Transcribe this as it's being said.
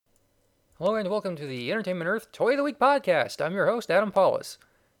Hello and welcome to the Entertainment Earth Toy of the Week podcast. I'm your host, Adam Paulus.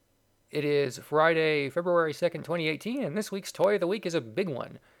 It is Friday, February 2nd, 2018, and this week's Toy of the Week is a big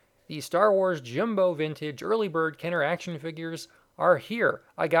one. The Star Wars Jumbo Vintage Early Bird Kenner action figures are here.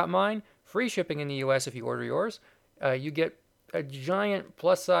 I got mine. Free shipping in the US if you order yours. You get a giant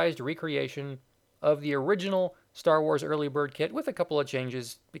plus-sized recreation of the original Star Wars Early Bird kit with a couple of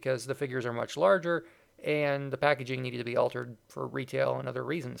changes because the figures are much larger and the packaging needed to be altered for retail and other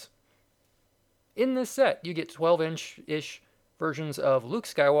reasons. In this set, you get 12-inch-ish versions of Luke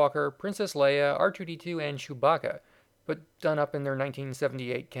Skywalker, Princess Leia, R2-D2, and Chewbacca, but done up in their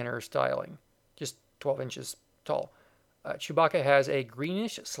 1978 Kenner styling, just 12 inches tall. Chewbacca has a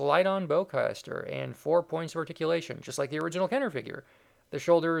greenish slide-on bowcaster and 4 points of articulation, just like the original Kenner figure. The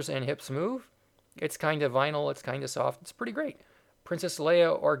shoulders and hips move. It's kind of vinyl, it's kind of soft, it's pretty great. Princess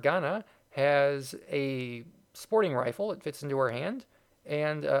Leia Organa has a sporting rifle, it fits into her hand,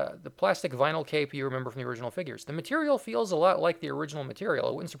 and the plastic vinyl cape you remember from the original figures. The material feels a lot like the original material.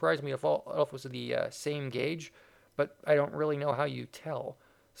 It wouldn't surprise me if it was the same gauge, but I don't really know how you tell.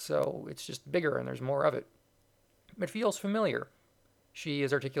 So it's just bigger and there's more of it. It feels familiar. She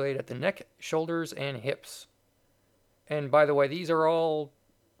is articulated at the neck, shoulders, and hips. And by the way, these are all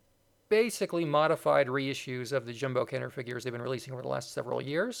basically modified reissues of the Jumbo Kenner figures they've been releasing over the last several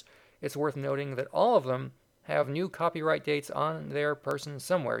years. It's worth noting that all of them have new copyright dates on their person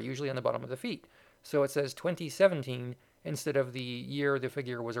somewhere, usually on the bottom of the feet. So it says 2017 instead of the year the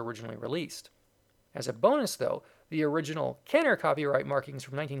figure was originally released. As a bonus, though, the original Kenner copyright markings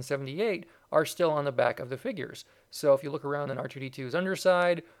from 1978 are still on the back of the figures. So if you look around on R2-D2's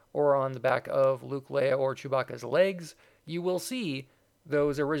underside or on the back of Luke, Leia, or Chewbacca's legs, you will see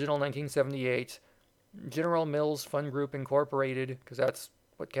those original 1978 General Mills Fun Group Incorporated, because that's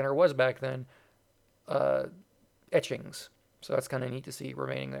what Kenner was back then, etchings. So that's kind of neat to see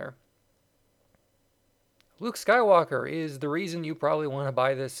remaining there. Luke Skywalker is the reason you probably want to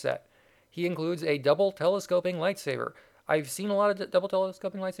buy this set. He includes a double telescoping lightsaber. I've seen a lot of double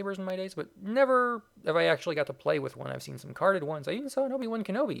telescoping lightsabers in my days, but never have I actually got to play with one. I've seen some carded ones. I even saw an Obi-Wan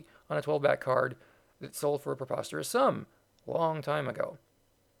Kenobi on a 12-back card that sold for a preposterous sum a long time ago.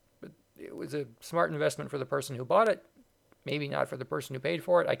 But it was a smart investment for the person who bought it. Maybe not for the person who paid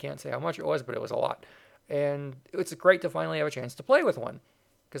for it. I can't say how much it was, but it was a lot. And it's great to finally have a chance to play with one.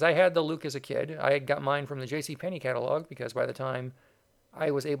 Because I had the Luke as a kid. I had got mine from the JCPenney catalog, because by the time I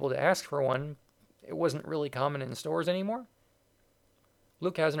was able to ask for one, it wasn't really common in stores anymore.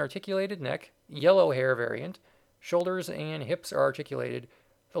 Luke has an articulated neck, yellow hair variant, shoulders and hips are articulated.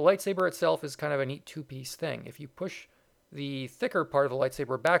 The lightsaber itself is kind of a neat two-piece thing. If you push the thicker part of the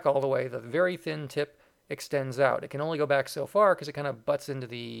lightsaber back all the way, the very thin tip extends out. It can only go back so far because it kind of butts into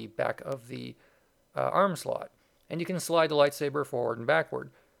the back of the arm slot. And you can slide the lightsaber forward and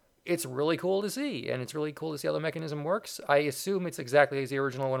backward. It's really cool to see, and it's really cool to see how the mechanism works. I assume it's exactly as the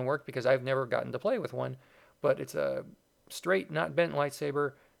original one worked because I've never gotten to play with one, but it's a straight, not bent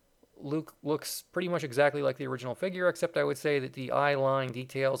lightsaber. Luke looks pretty much exactly like the original figure, except I would say that the eye line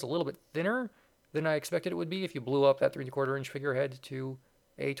detail is a little bit thinner than I expected it would be if you blew up that 3/4 inch figurehead to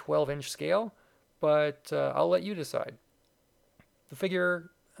a 12-inch scale. But I'll let you decide. The figure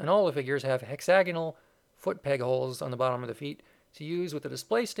and all the figures have hexagonal foot peg holes on the bottom of the feet to use with the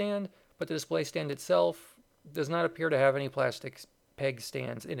display stand, but the display stand itself does not appear to have any plastic peg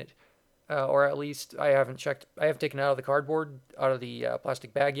stands in it. Or at least I haven't checked. I haven't taken it out of the cardboard, out of the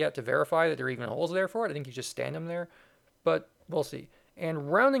plastic bag yet to verify that there are even holes there for it. I think you just stand them there, but we'll see.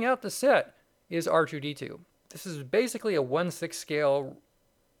 And rounding out the set is R2-D2. This is basically a 1/6 scale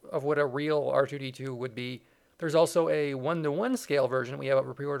of what a real R2-D2 would be. There's also a 1:1 scale version we have up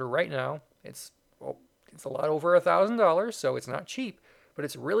for pre-order right now. It's a lot over $1,000, so it's not cheap, but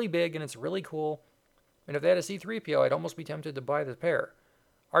it's really big and it's really cool. And if they had a C-3PO, I'd almost be tempted to buy the pair.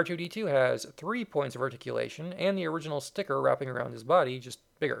 R2-D2 has 3 points of articulation and the original sticker wrapping around his body, just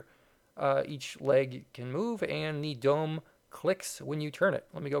bigger. Each leg can move and the dome clicks when you turn it.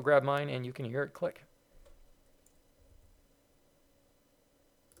 Let me go grab mine and you can hear it click.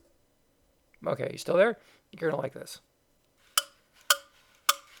 Okay, you still there? You're going to like this.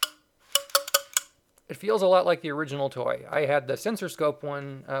 It feels a lot like the original toy. I had the Sensor Scope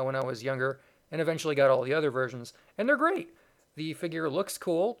one when I was younger and eventually got all the other versions, and they're great. The figure looks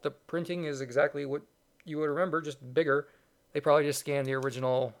cool. The printing is exactly what you would remember, just bigger. They probably just scanned the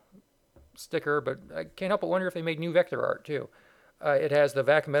original sticker, but I can't help but wonder if they made new vector art too. It has the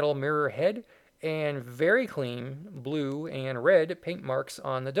vac metal mirror head and very clean blue and red paint marks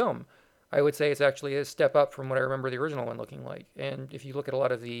on the dome. I would say it's actually a step up from what I remember the original one looking like. And if you look at a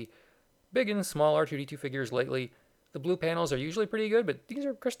lot of the big and small R2-D2 figures lately, The blue panels are usually pretty good, but these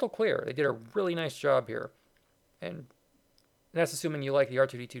are crystal clear. They did a really nice job here. And that's assuming you like the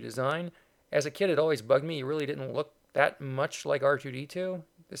R2D2 design. As a kid, it always bugged me. He really didn't look that much like R2D2.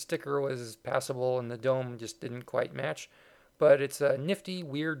 The sticker was passable and the dome just didn't quite match. But it's a nifty,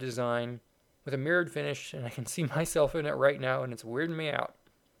 weird design with a mirrored finish, and I can see myself in it right now, and it's weirding me out.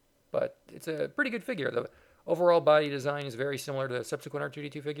 But it's a pretty good figure. The overall body design is very similar to subsequent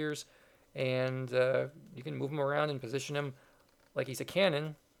R2D2 figures, and you can move him around and position him like he's a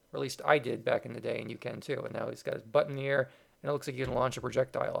cannon, or at least I did back in the day, and you can too. And now he's got his butt in the air, and it looks like you can launch a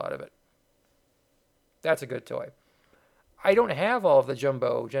projectile out of it. That's a good toy. I don't have all of the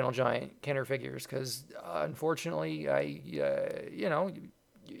Jumbo Gentle Giant Kenner figures because, unfortunately,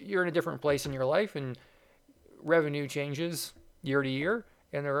 you're in a different place in your life, and revenue changes year to year.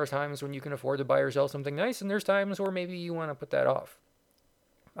 And there are times when you can afford to buy or sell something nice, and there's times where maybe you want to put that off.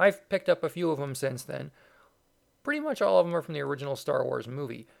 I've picked up a few of them since then. Pretty much all of them are from the original Star Wars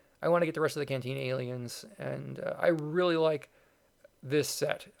movie. I want to get the rest of the Canteen Aliens, and I really like this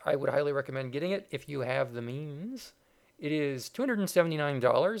set. I would highly recommend getting it if you have the means. It is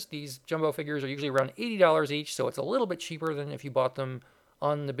 $279. These jumbo figures are usually around $80 each, so it's a little bit cheaper than if you bought them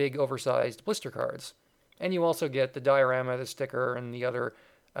on the big oversized blister cards. And you also get the diorama, the sticker, and the other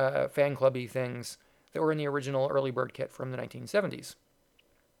fan clubby things that were in the original early bird kit from the 1970s.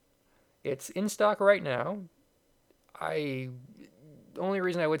 It's in stock right now. The only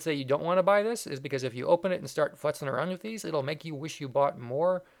reason I would say you don't want to buy this is because if you open it and start futzing around with these, it'll make you wish you bought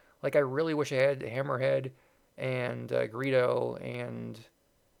more. Like I really wish I had Hammerhead and Greedo and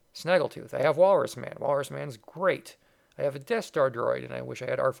Snaggletooth. I have Walrus Man. Walrus Man's great. I have a Death Star droid, and I wish I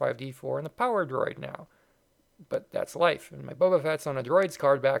had R5-D4 and the Power Droid now. But that's life. And my Boba Fett's on a droids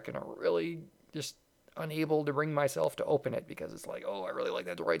card back, and I'm really just unable to bring myself to open it because it's like, oh, I really like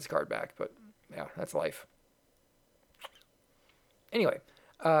that droids card back. But yeah, that's life. Anyway,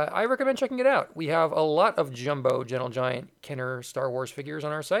 I recommend checking it out. We have a lot of Jumbo Gentle Giant Kenner Star Wars figures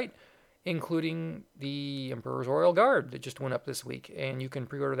on our site, including the Emperor's Royal Guard that just went up this week, and you can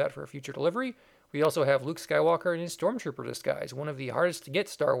pre-order that for a future delivery. We also have Luke Skywalker in his Stormtrooper disguise, one of the hardest to get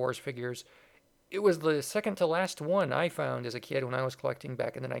Star Wars figures. It was the second to last one I found as a kid when I was collecting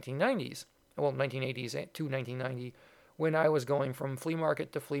back in the 1990s. Well, 1980s to 1990, when I was going from flea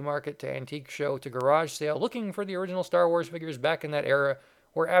market to antique show to garage sale, looking for the original Star Wars figures back in that era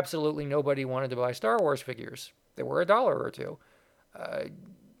where absolutely nobody wanted to buy Star Wars figures. They were $1 or $2.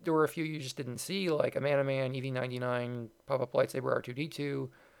 There were a few you just didn't see, like a Man-O-Man, EV-99, Pop-Up Lightsaber R2-D2,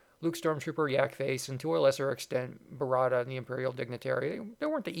 Luke Stormtrooper, Yak Face, and to a lesser extent, Barada and the Imperial Dignitary. They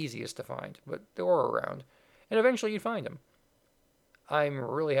weren't the easiest to find, but they were around. And eventually you'd find them. I'm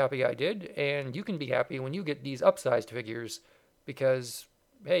really happy I did, and you can be happy when you get these upsized figures because,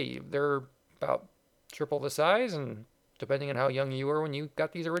 hey, they're about triple the size, and depending on how young you were when you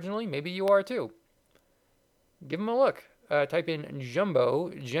got these originally, maybe you are too. Give them a look. Type in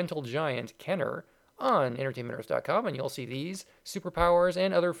Jumbo Gentle Giant Kenner on EntertainmentEarth.com, and you'll see these, Superpowers,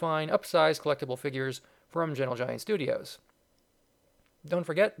 and other fine upsized collectible figures from Gentle Giant Studios. Don't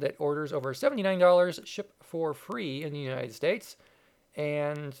forget that orders over $79 ship for free in the United States,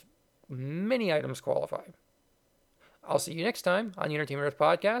 and many items qualify. I'll see you next time on the Entertainment Earth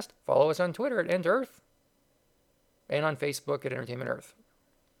podcast. Follow us on Twitter at EntEarth and on Facebook at Entertainment Earth.